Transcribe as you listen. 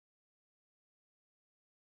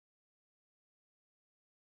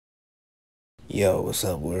Yo, what's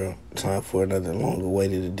up, world? Time for another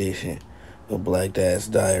long-awaited edition of Black Dad's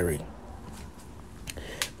Diary.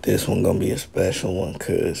 This one gonna be a special one,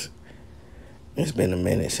 cause it's been a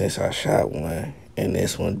minute since I shot one, and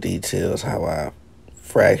this one details how I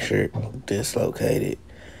fractured, dislocated,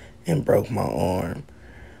 and broke my arm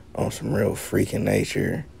on some real freaking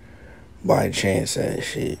nature, by chance ass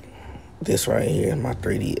shit. This right here is my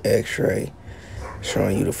 3D X-ray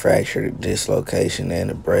showing you the fracture, the dislocation,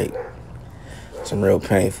 and the break. Some real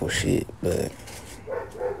painful shit, but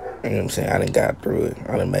you know what I'm saying? I done got through it.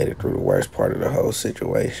 I done made it through the worst part of the whole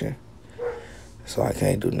situation. So I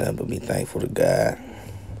can't do nothing but be thankful to God.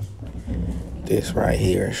 This right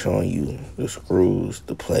here is showing you the screws,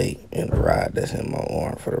 the plate, and the rod that's in my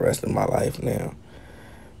arm for the rest of my life now.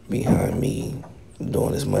 Behind me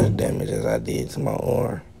doing as much damage as I did to my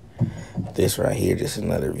arm. This right here, just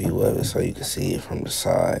another view of it so you can see it from the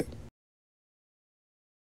side.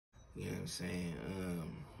 You know what I'm saying?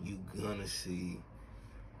 You gonna see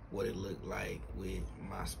what it looked like with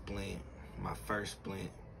my splint, my first splint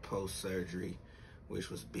post-surgery, which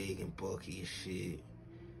was big and bulky as shit.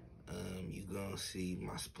 You gonna see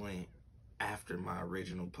my splint after my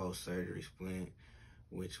original post-surgery splint,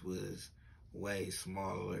 which was way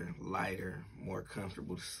smaller, lighter, more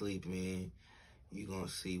comfortable to sleep in. You gonna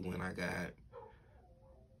see when I got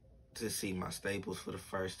to see my staples for the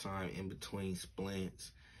first time in between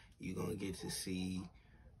splints. You gonna get to see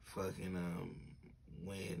fucking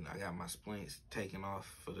when I got my splints taken off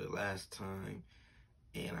for the last time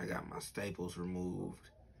and I got my staples removed.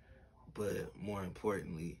 But more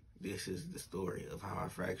importantly, this is the story of how I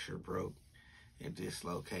fractured, broke, and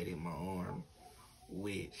dislocated my arm,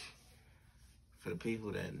 which for the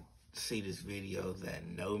people that see this video that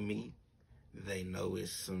know me, they know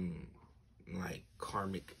it's some like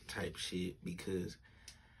karmic type shit, because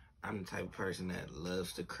I'm the type of person that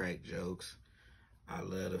loves to crack jokes. I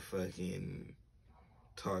love to fucking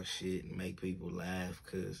talk shit and make people laugh,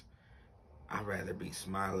 because I'd rather be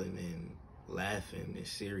smiling and laughing than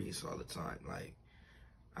serious all the time. Like,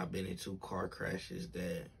 I've been in 2 car crashes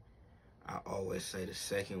that I always say the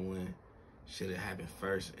second one should have happened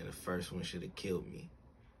first and the first one should have killed me.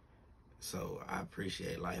 So I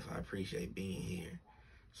appreciate life. I appreciate being here.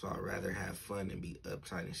 So I'd rather have fun than be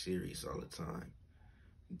uptight and serious all the time.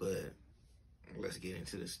 But let's get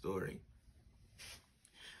into the story.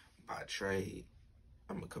 By trade,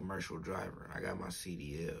 I'm a commercial driver. I got my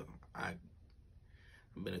CDL. I've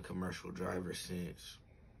been a commercial driver since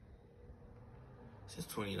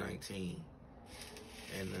 2019.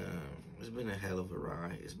 And it's been a hell of a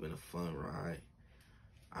ride. It's been a fun ride.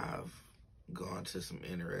 I've gone to some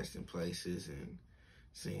interesting places and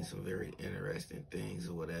seen some very interesting things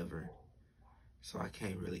or whatever. So I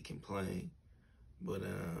can't really complain. But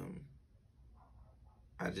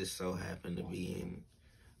I just so happened to be in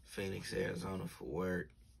Phoenix, Arizona for work.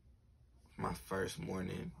 My first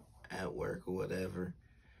morning at work or whatever.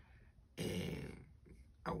 And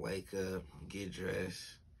I wake up, get dressed,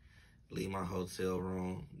 leave my hotel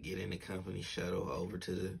room, get in the company shuttle over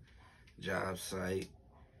to the job site.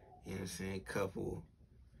 You know what I'm saying? Couple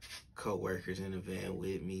co-workers in the van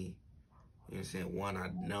with me. You know what I'm saying? One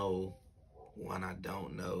I know, one I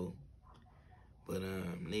don't know. But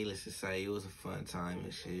needless to say, it was a fun time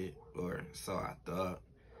and shit. Or so I thought.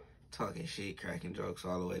 Talking shit, cracking jokes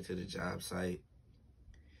all the way to the job site.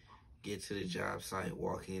 Get to the job site,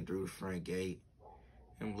 walk in through the front gate.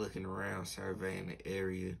 I'm looking around, surveying the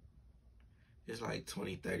area. There's like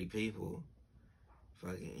 20, 30 people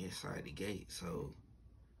fucking inside the gate. So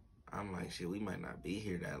I'm like, shit, we might not be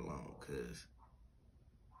here that long, because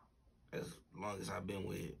as long as I've been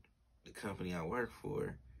with the company I work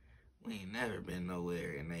for, we ain't never been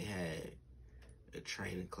nowhere. And they had a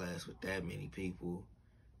training class with that many people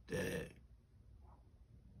that,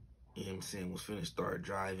 you know what I'm saying, was finna start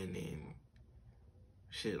driving and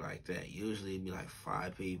shit like that. Usually it'd be like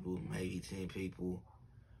 5 people, maybe 10 people,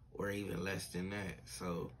 or even less than that.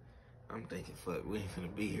 So I'm thinking, fuck, we ain't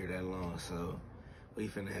finna be here that long, so we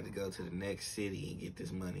finna have to go to the next city and get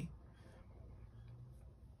this money.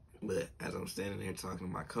 But as I'm standing there talking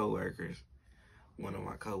to my coworkers, one of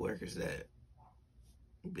my coworkers that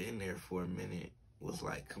been there for a minute was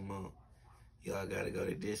like, come on, y'all gotta go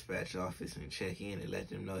to dispatch office and check in and let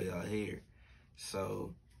them know y'all here.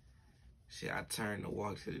 So, shit, I turned to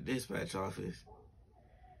walk to the dispatch office,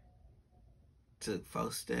 took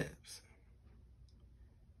 4 steps.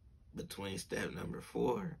 Between step number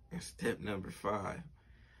 4 and step number 5,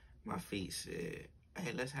 my feet said,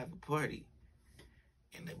 hey, let's have a party.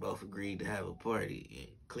 And they both agreed to have a party,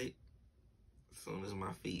 and click. As soon as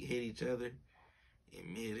my feet hit each other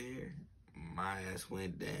in midair, my ass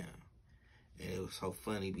went down. And it was so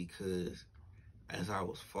funny because as I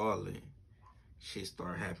was falling, shit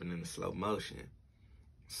started happening in slow motion.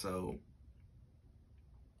 So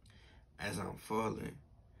as I'm falling,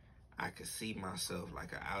 I could see myself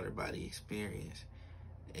like an outer body experience.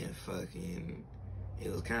 And fucking,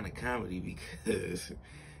 it was kind of comedy because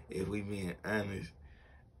if we being honest,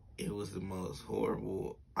 it was the most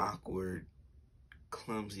horrible, awkward,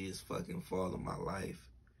 clumsiest fucking fall of my life.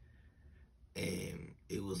 And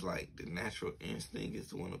it was like the natural instinct is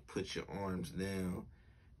to want to put your arms down,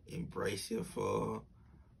 embrace your fall,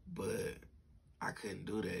 but I couldn't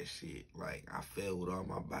do that shit. Like, I fell with all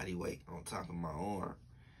my body weight on top of my arm,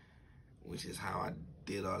 which is how I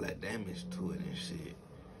did all that damage to it and shit.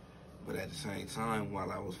 But at the same time,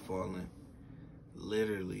 while I was falling,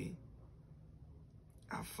 literally,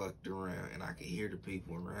 I fucked around and I could hear the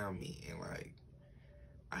people around me, and like,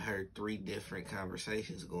 I heard 3 different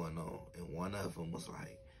conversations going on, and one of them was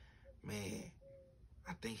like, man,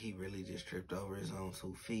 I think he really just tripped over his own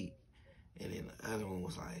 2 feet. And then the other one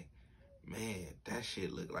was like, man, that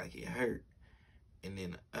shit looked like it hurt. And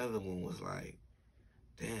then the other one was like,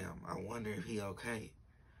 damn, I wonder if he okay.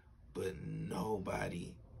 But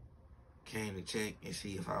nobody came to check and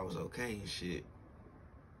see if I was okay and shit.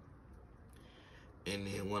 And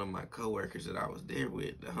then one of my coworkers that I was there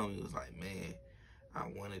with, the homie was like, man, I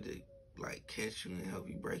wanted to like catch you and help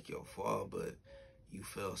you break your fall, but you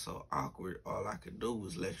felt so awkward. All I could do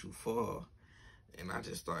was let you fall. And I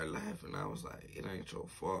just started laughing. I was like, it ain't your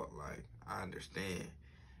fault. Like, I understand.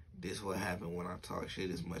 This what happened when I talk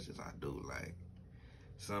shit as much as I do. Like,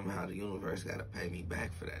 somehow the universe gotta pay me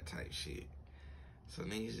back for that type shit. So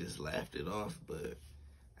niggas just laughed it off, but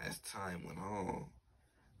as time went on,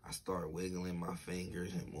 I started wiggling my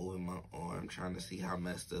fingers and moving my arm, trying to see how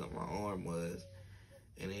messed up my arm was,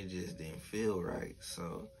 and it just didn't feel right.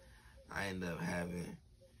 So I ended up having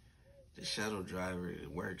the shuttle driver, the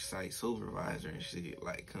work site supervisor and shit,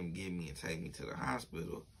 like, come get me and take me to the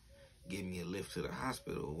hospital, give me a lift to the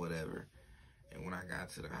hospital or whatever. And when I got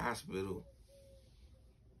to the hospital,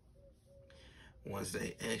 once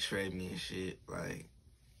they x-rayed me and shit, like,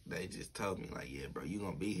 they just told me, like, yeah, bro, you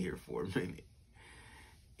gonna be here for a minute.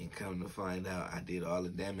 And come to find out, I did all the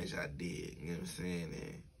damage I did, you know what I'm saying?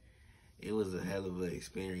 And it was a hell of an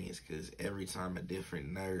experience because every time a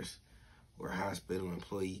different nurse or hospital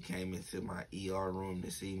employee came into my ER room to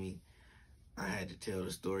see me, I had to tell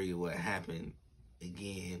the story of what happened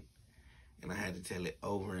again, and I had to tell it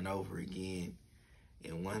over and over again.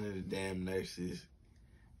 And one of the damn nurses,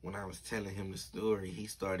 when I was telling him the story, he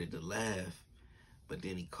started to laugh, but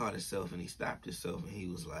then he caught himself and he stopped himself and he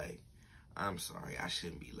was like, I'm sorry, I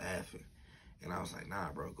shouldn't be laughing. And I was like,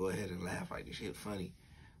 nah, bro, go ahead and laugh. Like, this shit funny.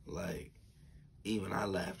 Like, even I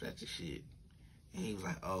laughed at the shit. And he was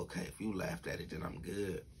like, oh, okay, if you laughed at it, then I'm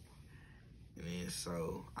good. And then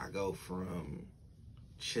so I go from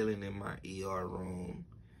chilling in my ER room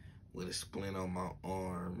with a splint on my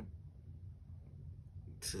arm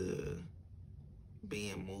to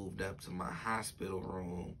being moved up to my hospital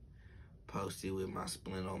room, posted with my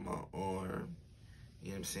splint on my arm. You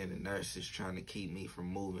know what I'm saying? The nurse is trying to keep me from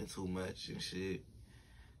moving too much and shit,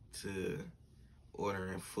 to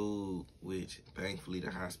ordering food, which thankfully the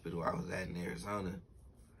hospital I was at in Arizona,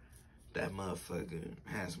 that motherfucker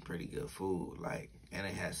had some pretty good food. Like, and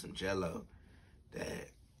it had some Jello that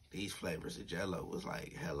these flavors of Jello was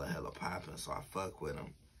like hella popping, so I fuck with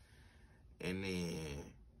them. And then,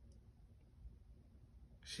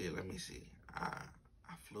 shit, let me see. I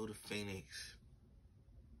flew to Phoenix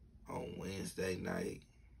on Wednesday night,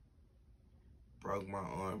 broke my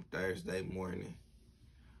arm Thursday morning.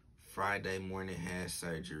 Friday morning had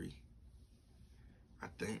surgery. I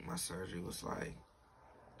think my surgery was like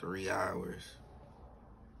 3 hours.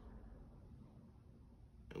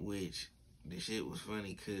 Which, the shit was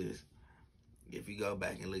funny because if you go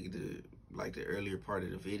back and look at the earlier part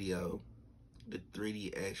of the video, the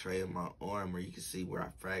 3D x-ray of my arm where you can see where I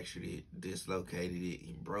fractured it, dislocated it,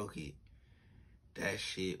 and broke it, that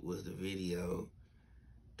shit was the video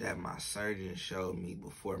that my surgeon showed me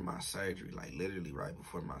before my surgery, like literally right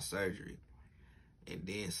before my surgery. And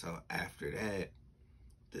then so after that,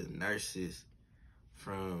 the nurses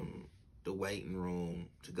from the waiting room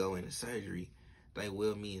to go into surgery, they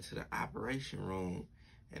wheeled me into the operation room,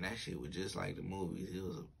 and that shit was just like the movies. It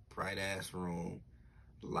was a bright ass room,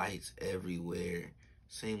 lights everywhere,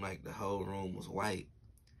 seemed like the whole room was white.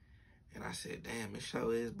 And I said, damn, it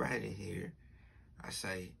sure is bright in here. I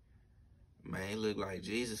say, man, it look like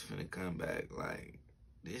Jesus finna come back. Like,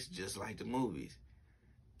 this just like the movies.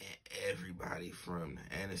 And everybody from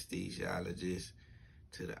the anesthesiologist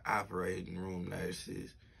to the operating room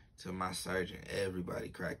nurses to my surgeon. Everybody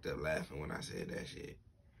cracked up laughing when I said that shit.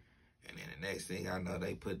 And then the next thing I know,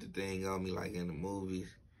 they put the thing on me like in the movies,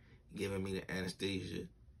 giving me the anesthesia,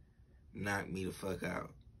 knocked me the fuck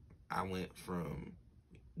out. I went from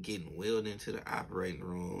getting wheeled into the operating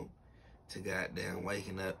room to goddamn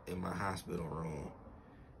waking up in my hospital room.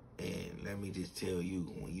 And let me just tell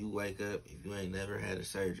you, when you wake up, if you ain't never had a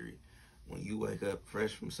surgery, when you wake up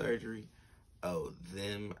fresh from surgery, oh,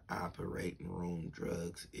 them operating room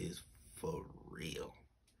drugs is for real.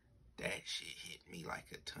 That shit hit me like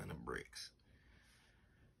a ton of bricks.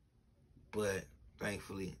 But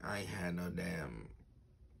thankfully, I ain't had no damn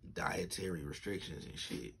dietary restrictions and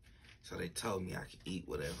shit. So they told me I could eat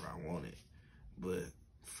whatever I wanted. But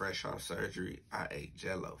fresh off surgery, I ate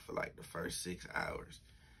Jello for like the first 6 hours.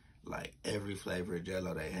 Like every flavor of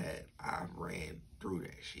Jello they had, I ran through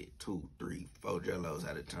that shit. 2, 3, 4 Jellos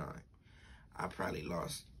at a time. I probably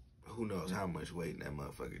lost who knows how much weight in that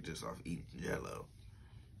motherfucker just off eating Jello.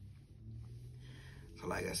 So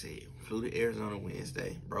like I said, flew to Arizona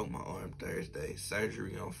Wednesday, broke my arm Thursday,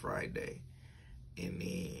 surgery on Friday, and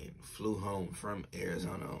then flew home from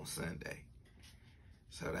Arizona on Sunday.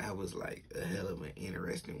 So that was like a hell of an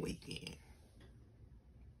interesting weekend.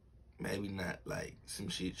 Maybe not like some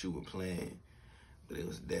shit you were playing, but it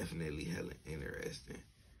was definitely hella interesting.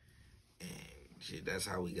 And shit, that's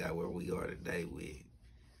how we got where we are today with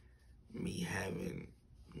me having,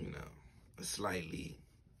 a slightly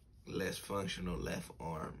less functional left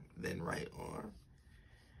arm than right arm.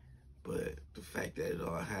 But the fact that it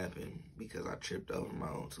all happened because I tripped over my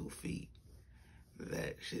own 2 feet,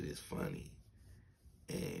 that shit is funny.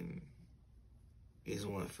 And it's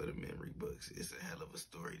one for the memory books. It's a hell of a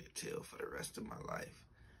story to tell for the rest of my life.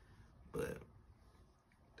 But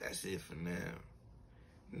that's it for now.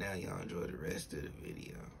 Now y'all enjoy the rest of the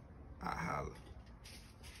video. I holla.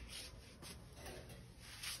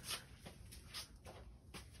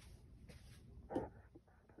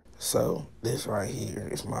 So this right here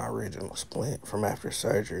is my original splint from after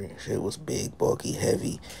surgery. Shit was big, bulky,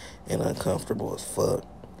 heavy, and uncomfortable as fuck.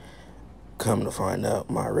 Come to find out,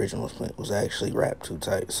 my original splint was actually wrapped too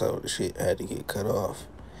tight, so the shit had to get cut off.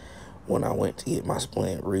 When I went to get my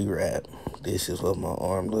splint rewrapped, this is what my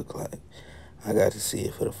arm looked like. I got to see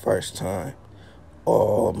it for the first time.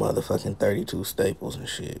 All motherfucking 32 staples and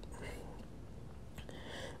shit.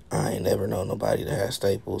 I ain't never known nobody to have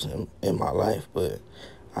staples in my life, but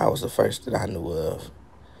I was the first that I knew of.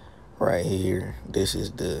 Right here, this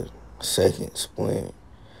is the second splint,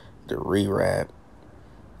 the rewrap.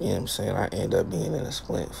 You know what I'm saying? I ended up being in a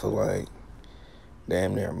splint for like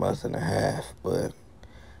damn near a month and a half, but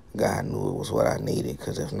God knew it was what I needed,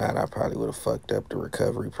 because if not, I probably would have fucked up the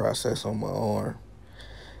recovery process on my arm.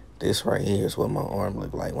 This right here is what my arm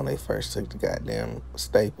looked like when they first took the goddamn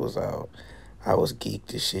staples out. I was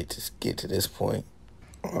geeked as shit to get to this point.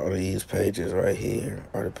 All these pages right here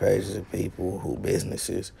are the pages of people who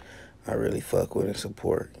businesses I really fuck with and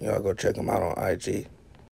support. Y'all go check them out on IG.